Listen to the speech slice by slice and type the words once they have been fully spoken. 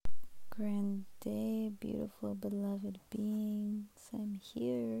Grand day, beautiful beloved beings. I'm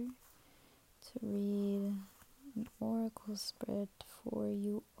here to read an oracle spread for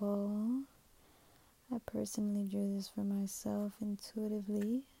you all. I personally drew this for myself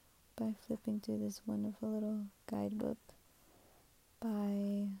intuitively by flipping through this wonderful little guidebook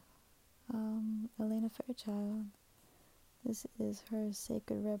by Alaina Fairchild. This is her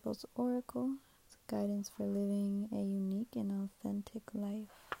Sacred Rebels Oracle. It's guidance for living a unique and authentic life.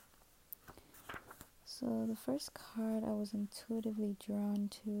 So the first card I was intuitively drawn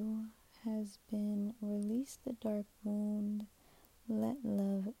to has been Release the Dark Wound, Let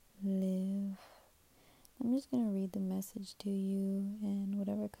Love Live. I'm just going to read the message to you, and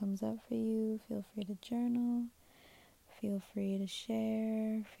whatever comes up for you, feel free to journal, feel free to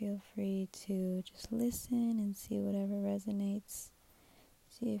share, feel free to just listen and see whatever resonates.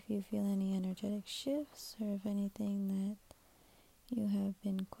 See if you feel any energetic shifts or if anything that you have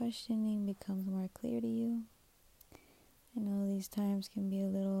been questioning becomes more clear to you. I know these times can be a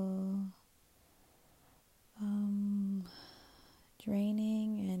little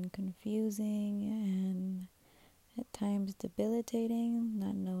draining and confusing and at times debilitating,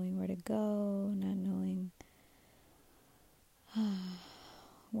 not knowing where to go, not knowing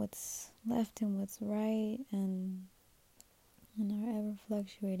what's left and what's right, and in our ever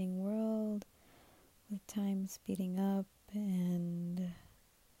fluctuating world with time speeding up and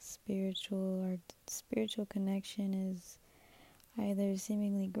spiritual connection is either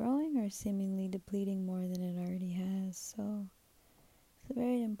seemingly growing or seemingly depleting more than it already has. So it's a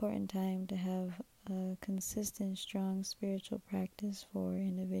very important time to have a consistent, strong spiritual practice for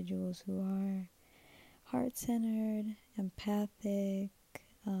individuals who are heart-centered, empathic,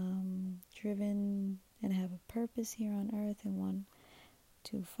 driven, and have a purpose here on earth and want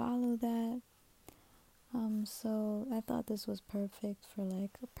to follow that. So I thought this was perfect for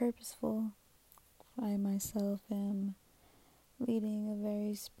like a purposeful. I myself am leading a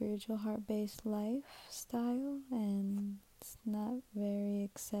very spiritual, heart-based lifestyle, and it's not very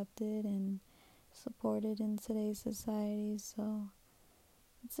accepted and supported in today's society, so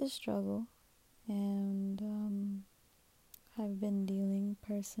it's a struggle. And I've been dealing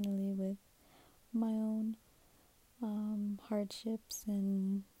personally with my own hardships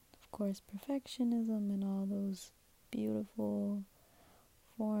and, of course, perfectionism and all those beautiful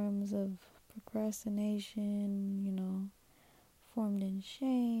forms of procrastination, formed in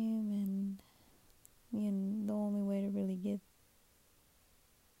shame, and the only way to really get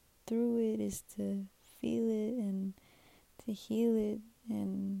through it is to feel it and to heal it,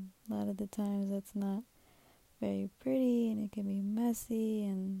 and a lot of the times that's not very pretty, and it can be messy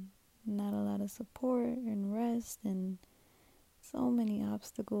and not a lot of support and rest and so many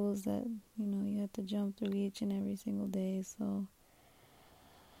obstacles that you have to jump through each and every single day. So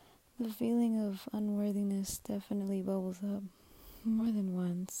the feeling of unworthiness definitely bubbles up more than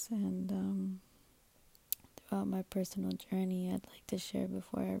once, and throughout my personal journey, I'd like to share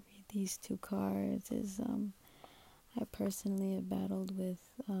before I read these two cards is I personally have battled with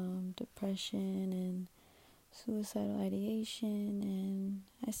depression and suicidal ideation, and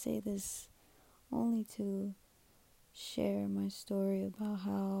I say this only to share my story about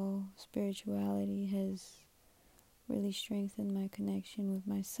how spirituality has really strengthened my connection with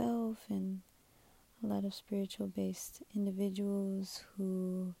myself, and a lot of spiritual based individuals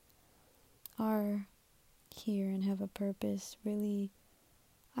who are here and have a purpose really,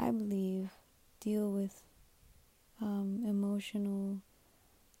 I believe, deal with emotional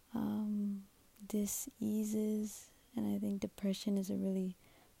dis-eases, and I think depression is a really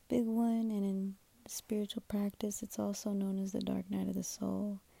big one, and in spiritual practice it's also known as the dark night of the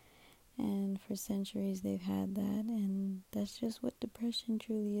soul, and for centuries they've had that, and that's just what depression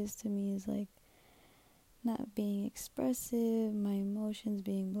truly is to me, is like not being expressive, my emotions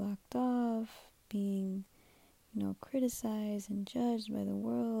being blocked off, being criticized and judged by the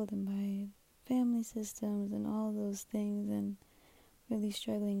world and by family systems and all those things, and really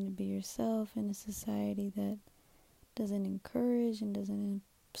struggling to be yourself in a society that doesn't encourage and doesn't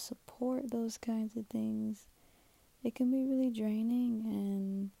support those kinds of things. It can be really draining,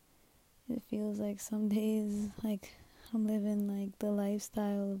 and it feels like some days like I'm living like the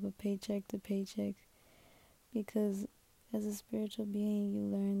lifestyle of a paycheck to paycheck, because as a spiritual being you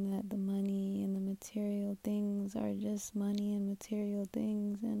learn that the money and the material things are just money and material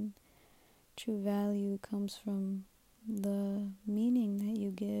things, and true value comes from the meaning that you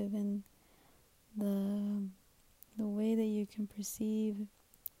give and the way that you can perceive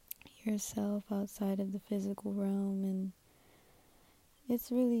yourself outside of the physical realm. And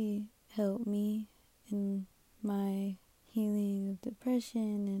it's really helped me in my healing of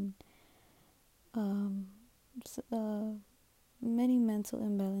depression and um, many mental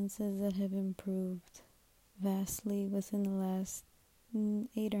imbalances that have improved vastly within the last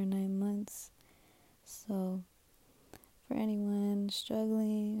 8 or 9 months. So, for anyone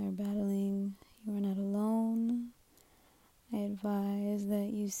struggling or battling, you are not alone. I advise that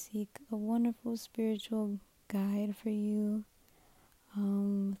you seek a wonderful spiritual guide for you.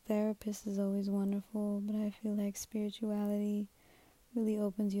 Therapist is always wonderful, but I feel like spirituality really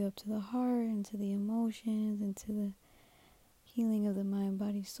opens you up to the heart and to the emotions and to the healing of the mind,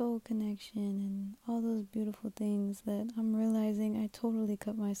 body, soul connection and all those beautiful things that I'm realizing I totally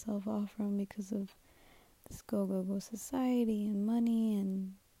cut myself off from because of this go society and money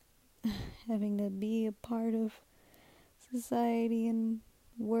and having to be a part of society and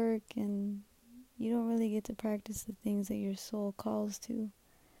work, and you don't really get to practice the things that your soul calls to.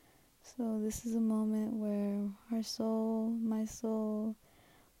 So this is a moment where our soul, my soul,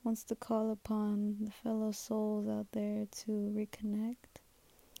 wants to call upon the fellow souls out there to reconnect.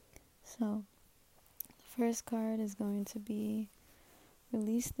 So the first card is going to be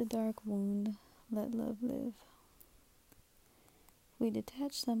Release the Dark Wound, Let Love Live. We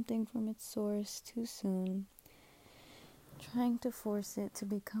detach something from its source too soon, trying to force it to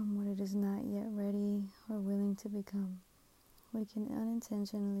become what it is not yet ready or willing to become. We can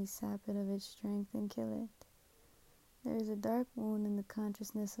unintentionally sap it of its strength and kill it. There is a dark wound in the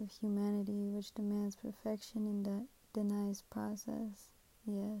consciousness of humanity which demands perfection and denies process.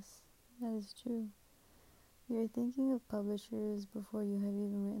 Yes, that is true. You're thinking of publishers before you have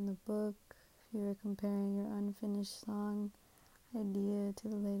even written the book. If you are comparing your unfinished song idea to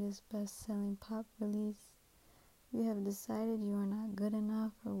the latest best-selling pop release, you have decided you are not good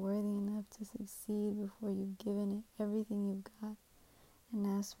enough or worthy enough to succeed before you've given it everything you've got and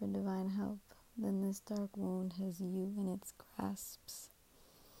asked for divine help. Then this dark wound has you in its grasps.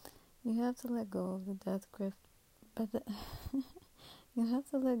 You have to let go of the death grip, you have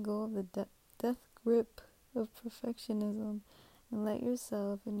to let go of the death grip of perfectionism and let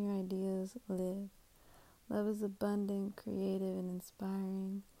yourself and your ideas live. Love is abundant, creative, and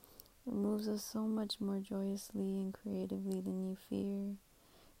inspiring. It moves us so much more joyously and creatively than you fear.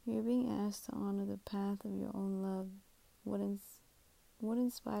 You're being asked to honor the path of your own love. What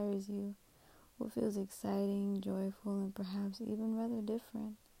inspires you? What feels exciting, joyful, and perhaps even rather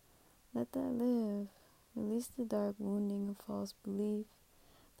different? Let that live. Release the dark wounding of false belief.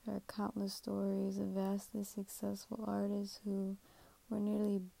 There are countless stories of vastly successful artists who were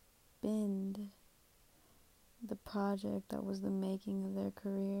nearly binned the project that was the making of their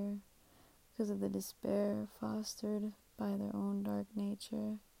career because of the despair fostered by their own dark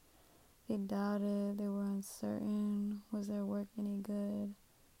nature. They doubted, they were uncertain. Was their work any good?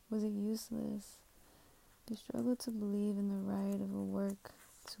 Was it useless? They struggled to believe in the right of a work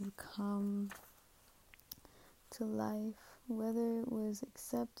to come to life, whether it was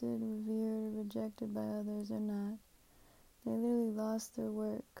accepted, revered, or rejected by others or not. They literally lost their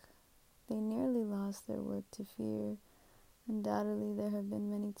work. They nearly lost their work to fear. Undoubtedly, there have been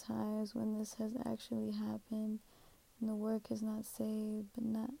many times when this has actually happened, and the work is not saved, but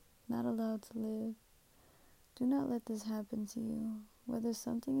not allowed to live. Do not let this happen to you. Whether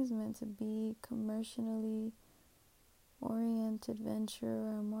something is meant to be commercially oriented venture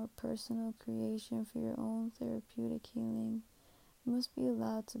or a more personal creation for your own therapeutic healing, it must be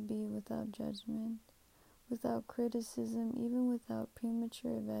allowed to be without judgment, without criticism, even without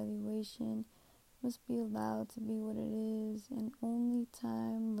premature evaluation. It must be allowed to be what it is, and only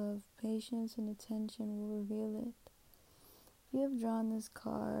time, love, patience, and attention will reveal it. If you have drawn this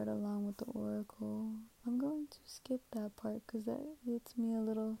card along with the oracle, I'm going to skip that part because that gets me a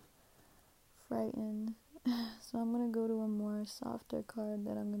little frightened. So I'm going to go to a more softer card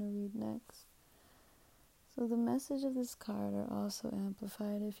that I'm going to read next. So the message of this card are also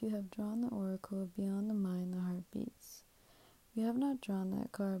amplified if you have drawn the oracle of Beyond the Mind, the Heart Beats. If you have not drawn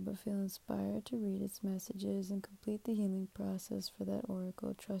that card but feel inspired to read its messages and complete the healing process for that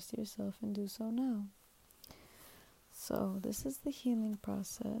oracle, trust yourself and do so now. So this is the healing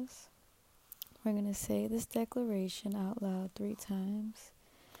process. We're going to say this declaration out loud 3 times.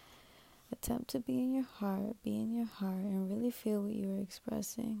 Attempt to be in your heart, and really feel what you are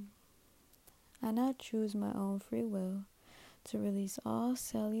expressing. I now choose my own free will to release all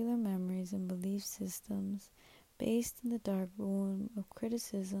cellular memories and belief systems based in the dark wound of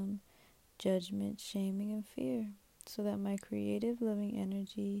criticism, judgment, shaming, and fear, so that my creative, loving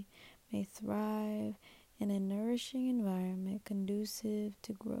energy may thrive in a nourishing environment conducive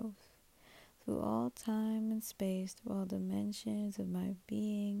to growth. Through all time and space, through all dimensions of my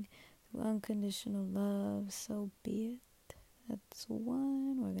being, through unconditional love, so be it. That's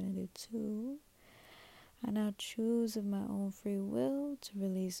 1. We're going to do 2. I now choose of my own free will to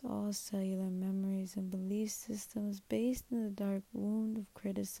release all cellular memories and belief systems based in the dark wound of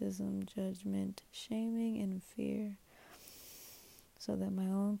criticism, judgment, shaming, and fear, so that my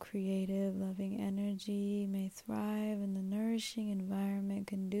own creative, loving energy may thrive in the nourishing environment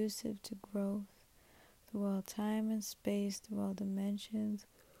conducive to growth through all time and space, through all dimensions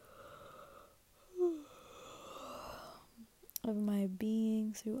of my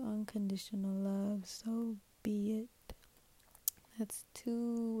being, through unconditional love. So be it. That's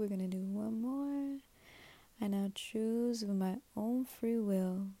 2. We're going to do one more. I now choose of my own free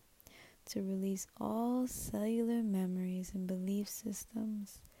will to release all cellular memories and belief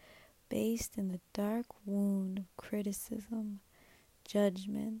systems based in the dark wound of criticism,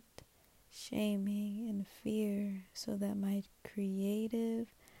 judgment, shaming, and fear, so that my creative,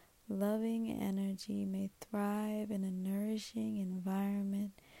 loving energy may thrive in a nourishing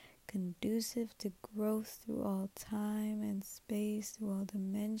environment conducive to growth through all time and space, through all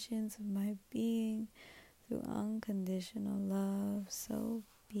dimensions of my being, through unconditional love. So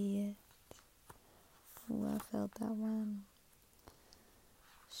be it. Ooh, I felt that one.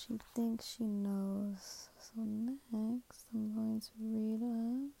 She thinks she knows. So next, I'm going to read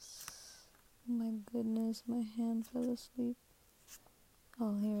us. Oh my goodness, my hand fell asleep.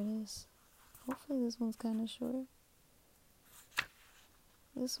 Oh, here it is. Hopefully this one's kind of short.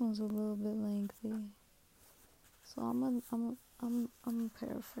 This one's a little bit lengthy. So I'm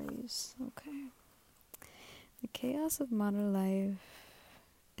paraphrase. Okay. The chaos of modern life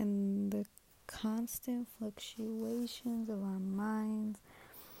and the constant fluctuations of our minds,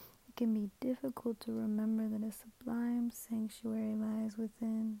 it can be difficult to remember that a sublime sanctuary lies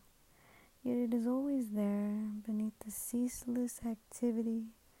within. Yet it is always there, beneath the ceaseless activity.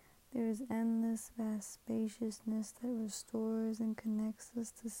 There is endless, vast spaciousness that restores and connects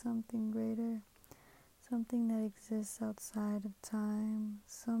us to something greater, something that exists outside of time.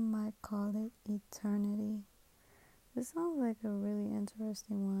 Some might call it eternity. This sounds like a really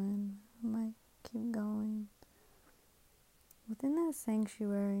interesting one. I might keep going. Within that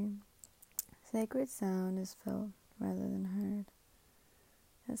sanctuary, sacred sound is felt rather than heard.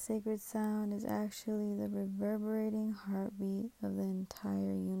 That sacred sound is actually the reverberating heartbeat of the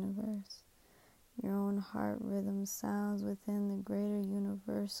entire universe. Your own heart rhythm sounds within the greater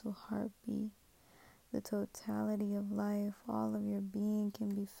universal heartbeat. The totality of life, all of your being can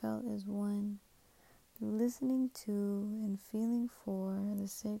be felt as one. Through listening to and feeling for the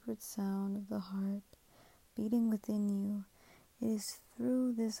sacred sound of the heart beating within you, it is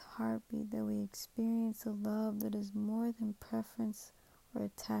through this heartbeat that we experience a love that is more than preference or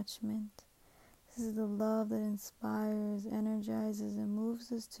attachment. This is the love that inspires, energizes, and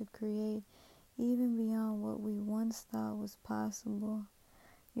moves us to create even beyond what we once thought was possible.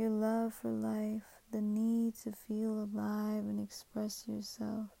 Your love for life, the need to feel alive and express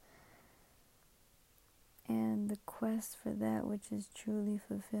yourself, and the quest for that which is truly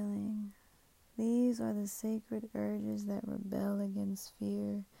fulfilling. These are the sacred urges that rebel against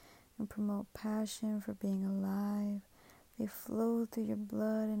fear and promote passion for being alive. They flow through your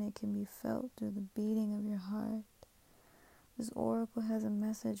blood, and it can be felt through the beating of your heart. This oracle has a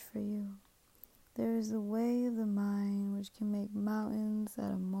message for you. There is the way of the mind which can make mountains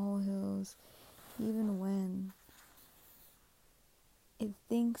out of molehills, even when it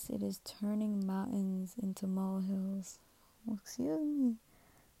thinks it is turning mountains into molehills. Excuse me.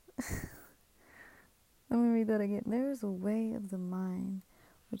 Let me read that again. There is a way of the mind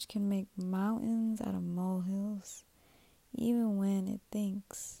which can make mountains out of molehills, even when it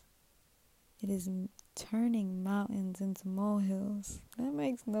thinks it is turning mountains into molehills. That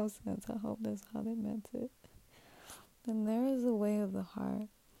makes no sense. I hope that's how they meant it. Then there is a way of the heart.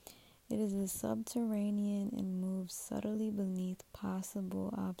 It is a subterranean and moves subtly beneath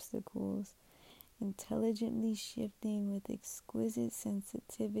possible obstacles, intelligently shifting with exquisite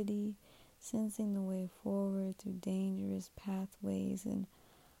sensitivity, sensing the way forward through dangerous pathways and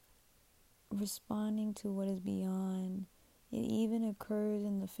responding to what is beyond. It even occurs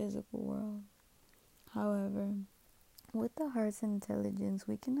in the physical world. However, with the heart's intelligence,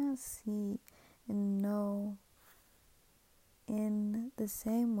 we cannot see and know in the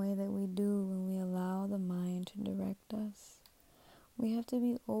same way that we do when we allow the mind to direct us. We have to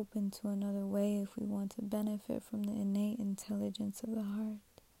be open to another way if we want to benefit from the innate intelligence of the heart.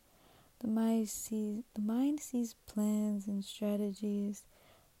 The mind sees plans and strategies.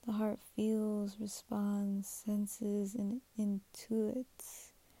 The heart feels, responds, senses, and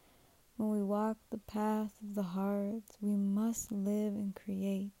intuits. When we walk the path of the heart, we must live and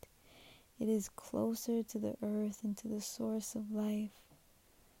create. It is closer to the earth and to the source of life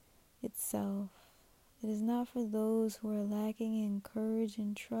itself. It is not for those who are lacking in courage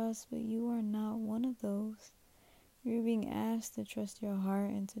and trust, but you are not one of those. You're being asked to trust your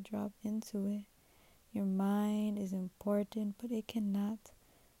heart and to drop into it. Your mind is important, but it cannot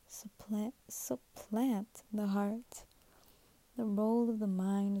supplant the heart. The role of the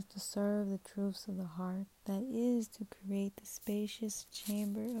mind is to serve the truths of the heart, that is, to create the spacious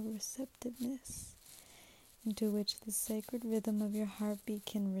chamber of receptiveness into which the sacred rhythm of your heartbeat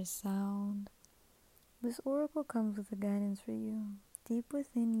can resound. This oracle comes with a guidance for you. Deep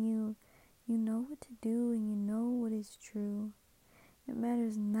within you, you know what to do and you know what is true. It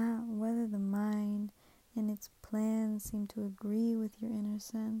matters not whether the mind and its plans seem to agree with your inner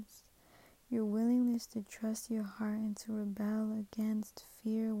sense. Your willingness to trust your heart and to rebel against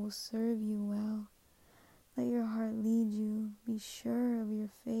fear will serve you well. Let your heart lead you. Be sure of your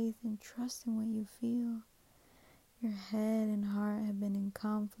faith and trust in what you feel. Your head and heart have been in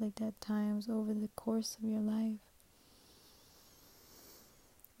conflict at times over the course of your life.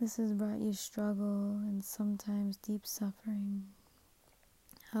 This has brought you struggle and sometimes deep suffering.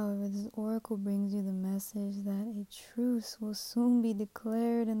 However, this oracle brings you the message that a truce will soon be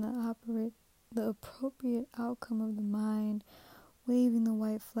declared and the appropriate outcome of the mind, waving the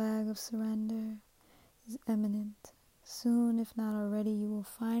white flag of surrender, is imminent. Soon, if not already, you will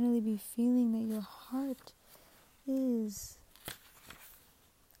finally be feeling that your heart is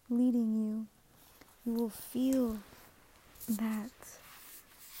leading you. You will feel that,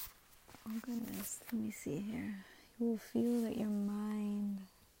 oh goodness, let me see here. You will feel that your mind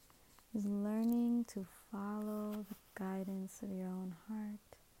is learning to follow the guidance of your own heart,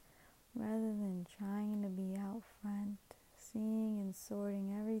 rather than trying to be out front, seeing and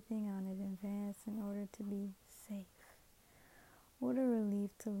sorting everything on in advance in order to be safe. What a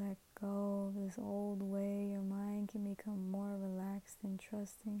relief to let go of this old way. Your mind can become more relaxed and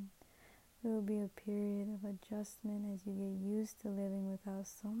trusting. There will be a period of adjustment as you get used to living without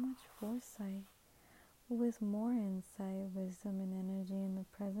so much foresight, but with more insight, wisdom, and energy in the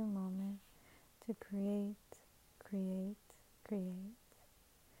present moment to create.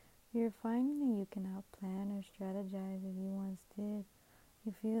 You're finding that you can outplan or strategize as you once did.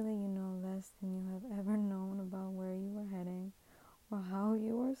 You feel that you know less than you have ever known about where you are heading or how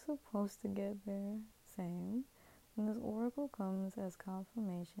you are supposed to get there. Same. And this oracle comes as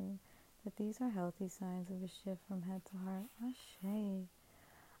confirmation that these are healthy signs of a shift from head to heart. Ashe.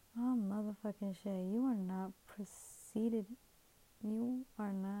 Oh, motherfucking Shay. You are not proceeding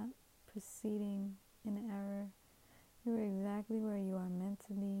in error. You are exactly where you are meant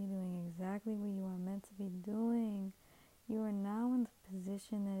to be, doing exactly what you are meant to be doing. You are now in the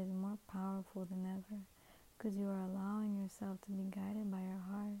position that is more powerful than ever, because you are allowing yourself to be guided by your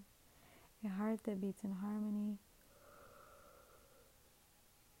heart. Your heart that beats in harmony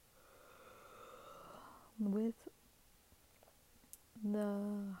with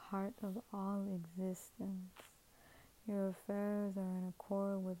the heart of all existence. Your affairs are in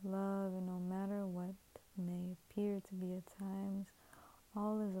accord with love, and no matter what may appear to be at times,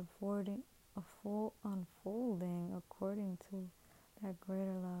 all is a full unfolding according to that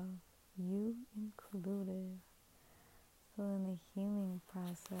greater love, you included. So in the healing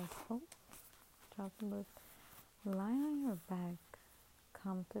process, drop the book. Lie on your back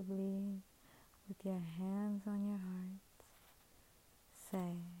comfortably with your hands on your heart.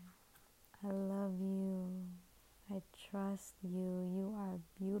 Say, I love you. I trust you. You are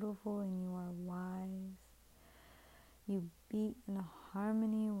beautiful and you are wise. You beat in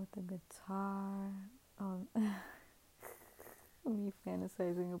harmony with the guitar. Oh, me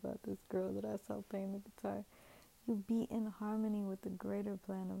fantasizing about this girl that I saw playing the guitar. You beat in harmony with the greater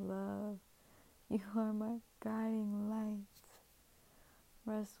plan of love. You are my guiding light.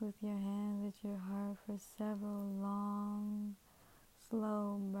 Rest with your hands at your heart for several long,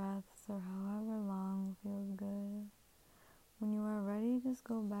 slow breaths, or however long feels good. When you are ready, just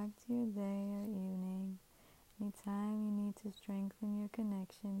go back to your day or evening. Anytime you need to strengthen your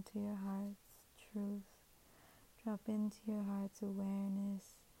connection to your heart's truth, drop into your heart's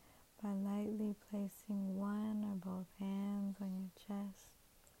awareness by lightly placing one or both hands on your chest.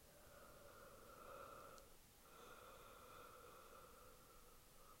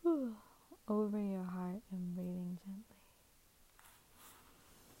 Over your heart and breathing gently.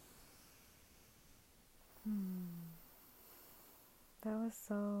 That was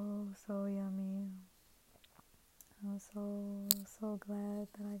so yummy. I'm so glad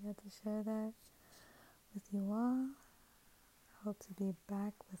that I got to share that with you all. I hope to be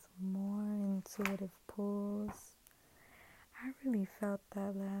back with more intuitive pulls. I really felt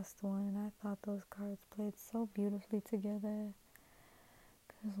that last one, and I thought those cards played so beautifully together.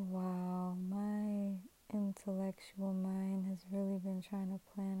 Because wow, my intellectual mind has really been trying to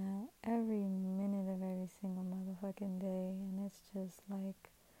plan out every minute of every single motherfucking day, and it's just like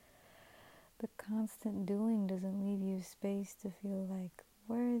the constant doing doesn't leave you space to feel like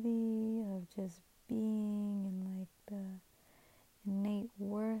worthy of just being, and like the innate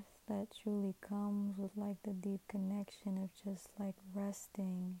worth that truly comes with like the deep connection of just like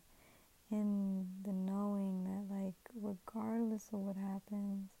resting in the knowing that like regardless of what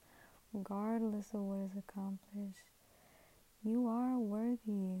happens, regardless of what is accomplished, you are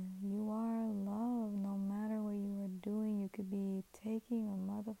worthy, you are loved. No matter what you are doing, you could be taking a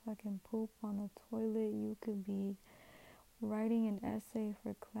motherfucking poop on the toilet, you could be writing an essay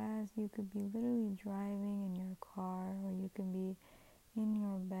for class, you could be literally driving in your car, or you could be in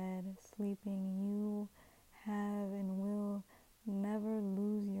your bed sleeping. You have and will never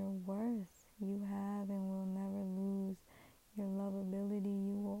lose your worth. You have and will never lose your lovability.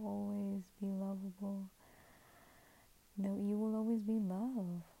 You will always be lovable. You will always be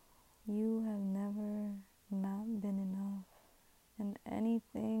loved. You have never not been enough. And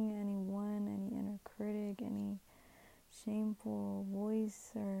anything, anyone, any inner critic, any shameful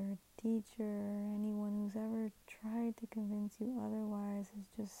voice or teacher, or anyone who's ever tried to convince you otherwise has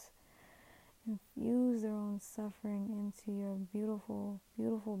just infused their own suffering into your beautiful,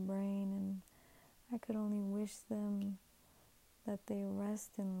 beautiful brain. And I could only wish them that they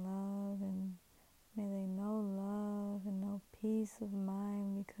rest in love, and may they know love and know peace of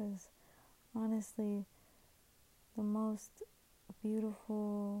mind, because honestly, the most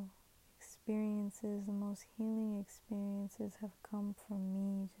beautiful experiences, the most healing experiences have come from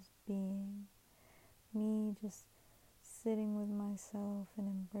me just being, me just sitting with myself and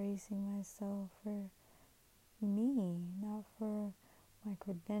embracing myself for me, not for my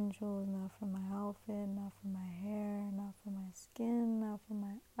credentials, not for my outfit, not for my hair, not for my skin, not for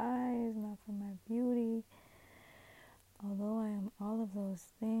my eyes, not for my beauty. Although I am all of those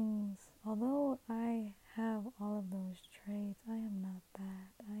things, although I have all of those traits, I am not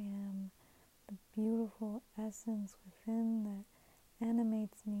that. I am the beautiful essence within that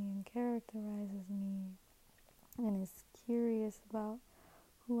animates me and characterizes me, and is curious about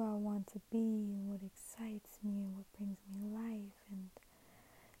who I want to be and what excites me and what brings me life. And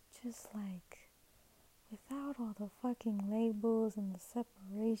just like without all the fucking labels and the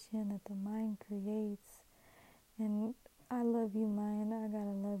separation that the mind creates. And I love you, mind, I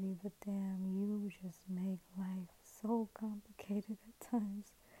gotta love you, but damn, you just make life so complicated at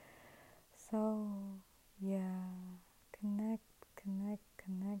times. So yeah, connect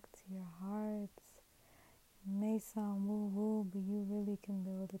to your hearts. It may sound woo-woo, but you really can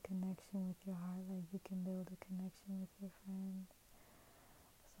build a connection with your heart like you can build a connection with your friend.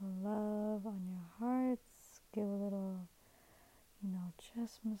 So love on your hearts. Give a little,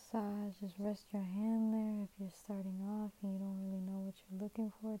 chest massage. Just rest your hand there if you're starting off and you don't really know what you're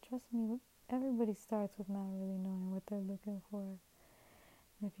looking for. Trust me, everybody starts with not really knowing what they're looking for.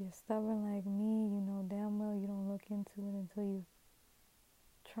 And if you're stubborn like me, you know damn well you don't look into it until you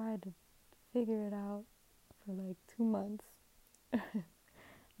try to figure it out for like 2 months.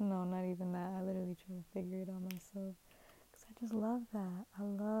 No, not even that. I literally try to figure it out myself, because I just love that. I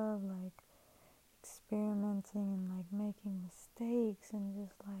love like experimenting and like making mistakes and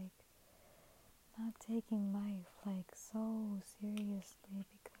just like not taking life like so seriously,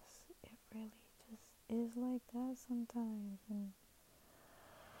 because it really just is like that sometimes. And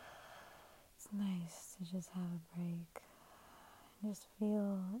it's nice to just have a break and just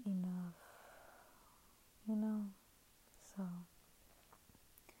feel enough, So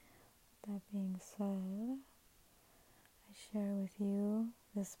that being said, I share with you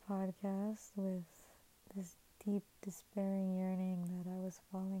this podcast with this deep, despairing yearning that I was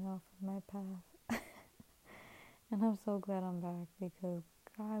falling off of my path. And I'm so glad I'm back, because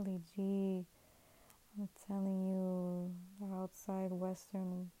golly gee, I'm telling you, the outside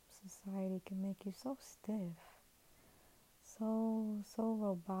Western society can make you so stiff, so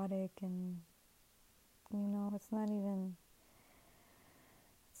robotic, and it's not even,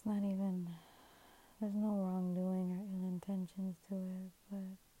 there's no wrongdoing or ill intentions to it,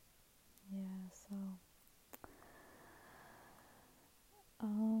 but yeah, so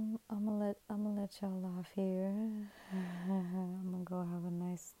I'm gonna let y'all off here. I'm gonna go have a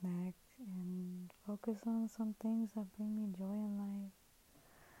nice snack and focus on some things that bring me joy in life.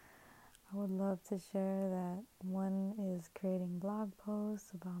 I would love to share that one is creating blog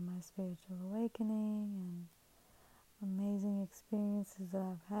posts about my spiritual awakening and amazing experiences that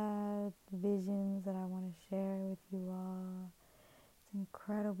I've had, visions that I want to share with you all. It's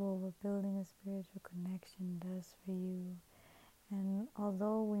incredible what building a spiritual connection does for you. And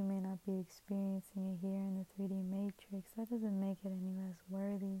although we may not be experiencing it here in the 3D matrix, that doesn't make it any less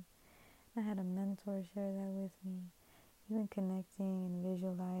worthy. I had a mentor share that with me. Even connecting and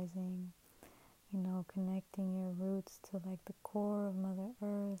visualizing, connecting your roots to like the core of Mother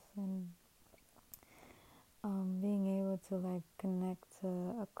Earth, and being able to like connect to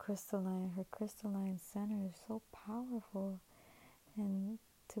her crystalline center is so powerful. And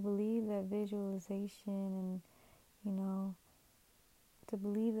to believe that visualization to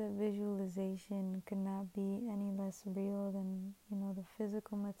believe that visualization could not be any less real than, the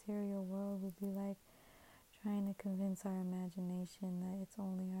physical material world would be like trying to convince our imagination that it's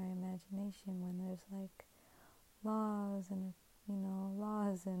only our imagination when there's like laws and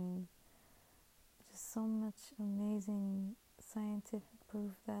just so much amazing scientific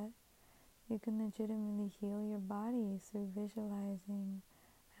proof that you can legitimately heal your body through visualizing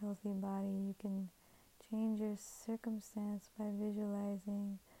a healthy body. You can change your circumstance by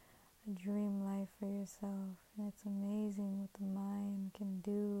visualizing a dream life for yourself. And it's amazing what the mind can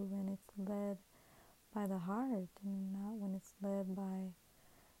do when it's led by the heart and not when it's led by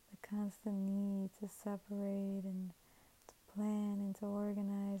the constant need to separate and to plan and to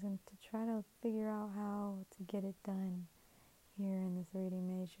organize and to try to figure out how to get it done here in the 3D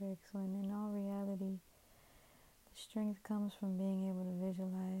matrix, when in all reality the strength comes from being able to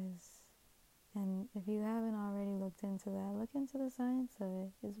visualize. And if you haven't already looked into that, look into the science of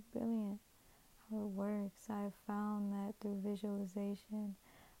it. It's brilliant how it works. I've found that through visualization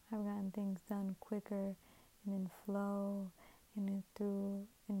I've gotten things done quicker and in flow and through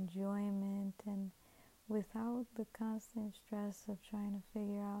enjoyment and without the constant stress of trying to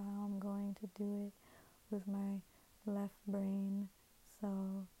figure out how I'm going to do it with my left brain.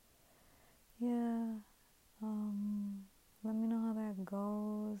 So yeah, let me know how that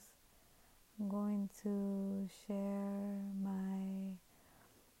goes. I'm going to share my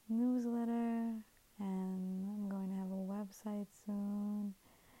newsletter, and I'm going to have a website soon.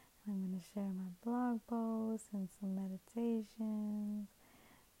 I'm going to share my blog posts and some meditations,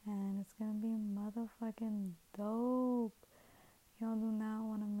 and it's going to be motherfucking dope. Y'all do not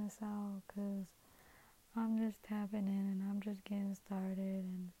want to miss out, because I'm just tapping in and I'm just getting started,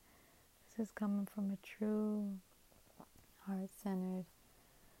 and this is coming from a true heart-centered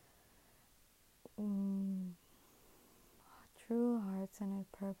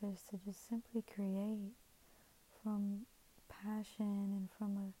purpose to just simply create from passion and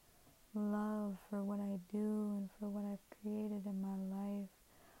from a love for what I do and for what I've created in my life,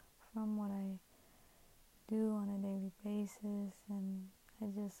 from what I do on a daily basis. And I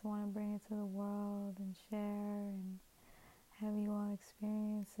just want to bring it to the world and share and have you all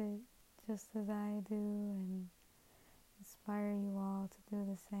experience it just as I do, and inspire you all to do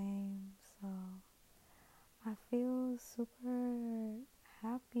the same. So I feel super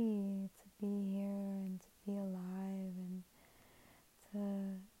happy to be here and to be alive and to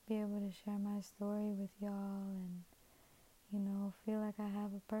be able to share my story with y'all, and feel like I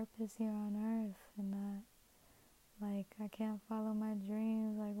have a purpose here on earth, and not like I can't follow my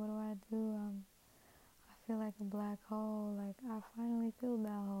dreams. Like, what do? I feel like a black hole. Like, I finally filled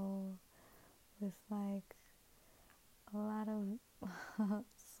that hole with like a lot of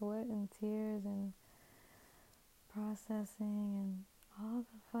sweat and tears and processing and all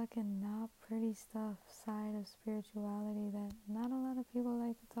the fucking not pretty stuff side of spirituality that not a lot of people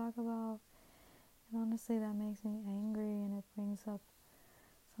like to talk about. And honestly, that makes me angry, and it brings up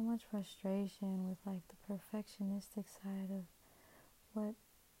so much frustration with like the perfectionistic side of what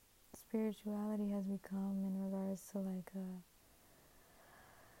spirituality has become in regards to like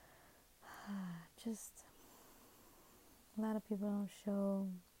just a lot of people don't show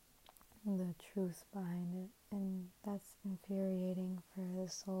the truth behind it, and that's infuriating for the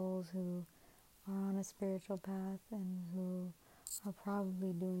souls who are on a spiritual path and who are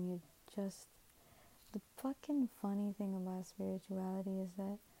probably doing it just. The fucking funny thing about spirituality is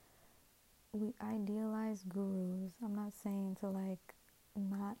that we idealize gurus. I'm not saying to like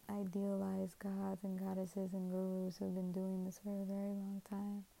not idealize gods and goddesses and gurus who've been doing this for a very long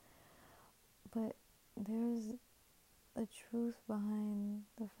time, but there's a truth behind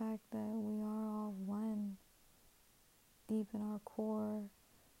the fact that we are all one. Deep in our core,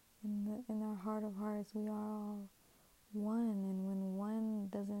 in our heart of hearts, we are all one. And when one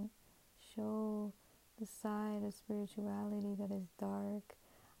doesn't show the side of spirituality that is dark,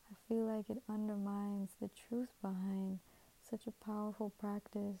 I feel like it undermines the truth behind such a powerful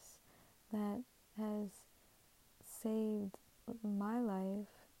practice that has saved my life.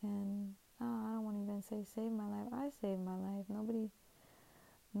 And I don't want to even say saved my life. I saved my life.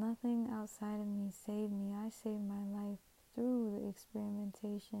 Nothing outside of me saved me. I saved my life through the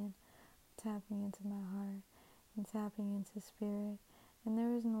experimentation, tapping into my heart and tapping into spirit. And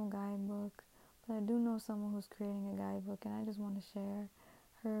there is no guidebook, but I do know someone who's creating a guidebook, and I just want to share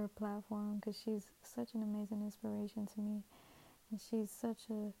her platform because she's such an amazing inspiration to me, and she's such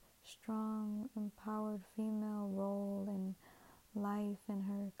a strong, empowered female role in life, and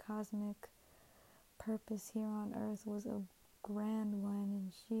her cosmic purpose here on earth was a grand one,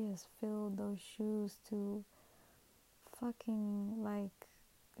 and she has filled those shoes to fucking, like,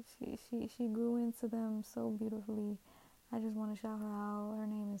 she grew into them so beautifully. I just want to shout her out. Her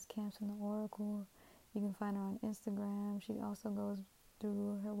name is Camson the Oracle. You can find her on Instagram. She also goes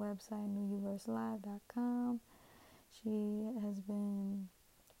through her website, newuverselive.com. She has been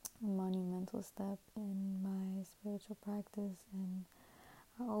a monumental step in my spiritual practice, and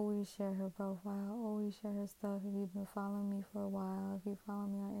I always share her profile, always share her stuff. If you've been following me for a while, if you follow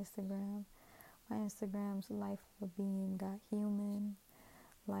me on Instagram, my Instagram's lifeofabeing.human,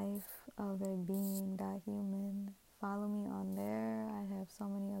 lifeofabeing.human. Follow me on there. I have so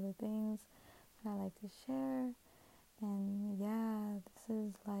many other things that I like to share. And yeah, this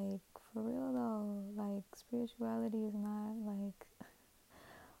is like, for real though, like, spirituality is not like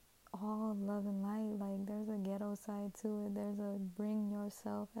all love and light. Like, there's a ghetto side to it. There's a bring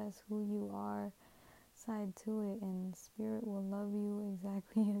yourself as who you are side to it, and spirit will love you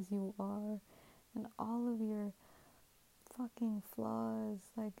exactly as you are, and all of your fucking flaws,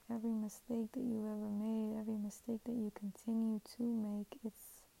 like every mistake that you've ever made, every mistake that you continue to make,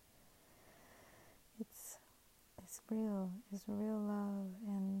 it's real. It's real love.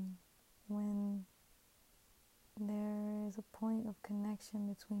 And when there is a point of connection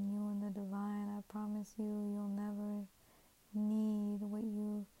between you and the divine, I promise you, you'll never need what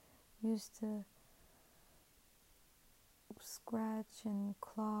you used to scratch and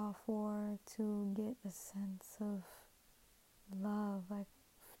claw for to get a sense of love, like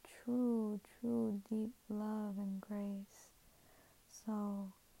true, deep love and grace.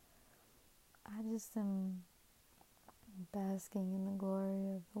 So I just am basking in the glory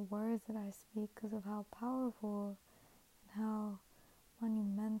of the words that I speak because of how powerful and how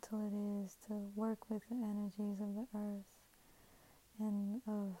monumental it is to work with the energies of the earth and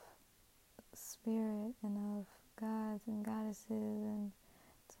of spirit and of gods and goddesses, and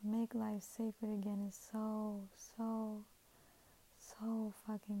to make life sacred again is so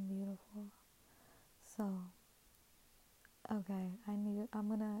fucking beautiful. So okay, I'm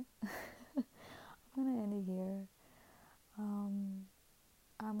gonna end it here.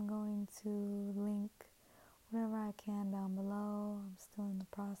 I'm going to link whatever I can down below. I'm still in the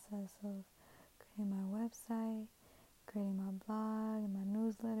process of creating my website, creating my blog and my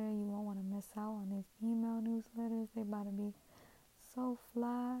newsletter. You won't want to miss out on these email newsletters. They about to be so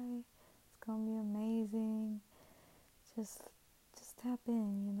fly. It's gonna be amazing. Just tap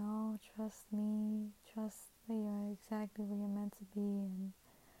in, you know. Trust me. Trust that you're exactly where you're meant to be. And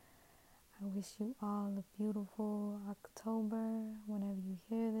I wish you all a beautiful October. Whenever you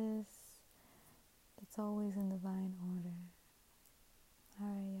hear this, it's always in divine order.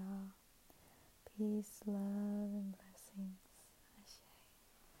 Alright, y'all. Peace, love,